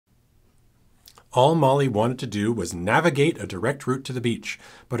All Molly wanted to do was navigate a direct route to the beach,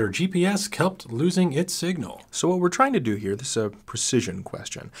 but her GPS kept losing its signal. So what we're trying to do here, this is a precision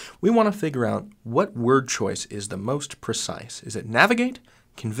question. We want to figure out what word choice is the most precise. Is it navigate,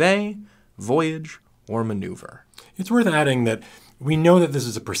 convey, voyage, or maneuver? It's worth adding that we know that this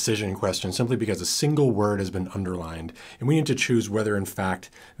is a precision question simply because a single word has been underlined, and we need to choose whether, in fact,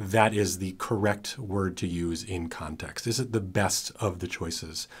 that is the correct word to use in context. Is it the best of the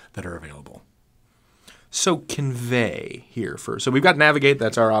choices that are available? So convey here first. So we've got navigate,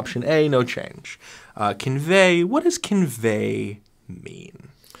 that's our option A, no change. Convey, what does convey mean?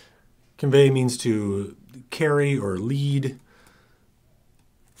 Convey means to carry or lead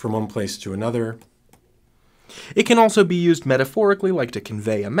from one place to another. It can also be used metaphorically, like to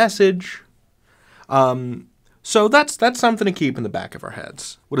convey a message. So that's something to keep in the back of our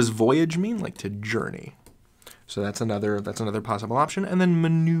heads. What does voyage mean? Like to journey. So that's another possible option. And then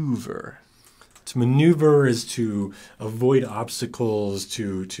maneuver. To maneuver is to avoid obstacles,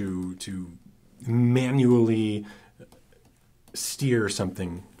 to manually steer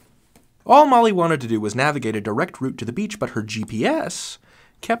something. All Molly wanted to do was navigate a direct route to the beach, but her GPS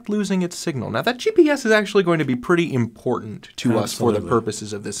kept losing its signal. Now, that GPS is actually going to be pretty important to us for the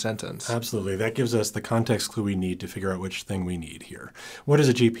purposes of this sentence. Absolutely. That gives us the context clue we need to figure out which thing we need here. What does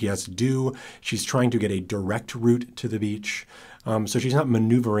a GPS do? She's trying to get a direct route to the beach, so she's not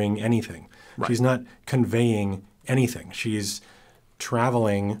maneuvering anything. Right. She's not conveying anything. She's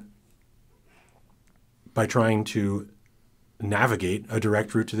traveling by trying to navigate a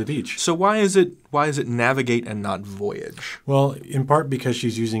direct route to the beach. So why is it navigate and not voyage? Well, in part because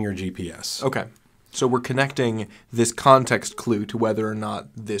she's using her GPS. Okay. So we're connecting this context clue to whether or not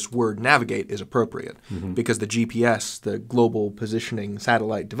this word navigate is appropriate. Because the GPS, the global positioning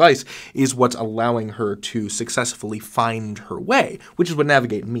satellite device, is what's allowing her to successfully find her way, which is what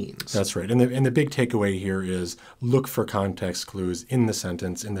navigate means. That's right. And the big takeaway here is look for context clues in the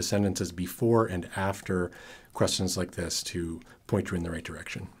sentences before and after questions like this to point you in the right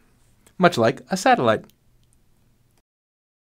direction. Much like a satellite.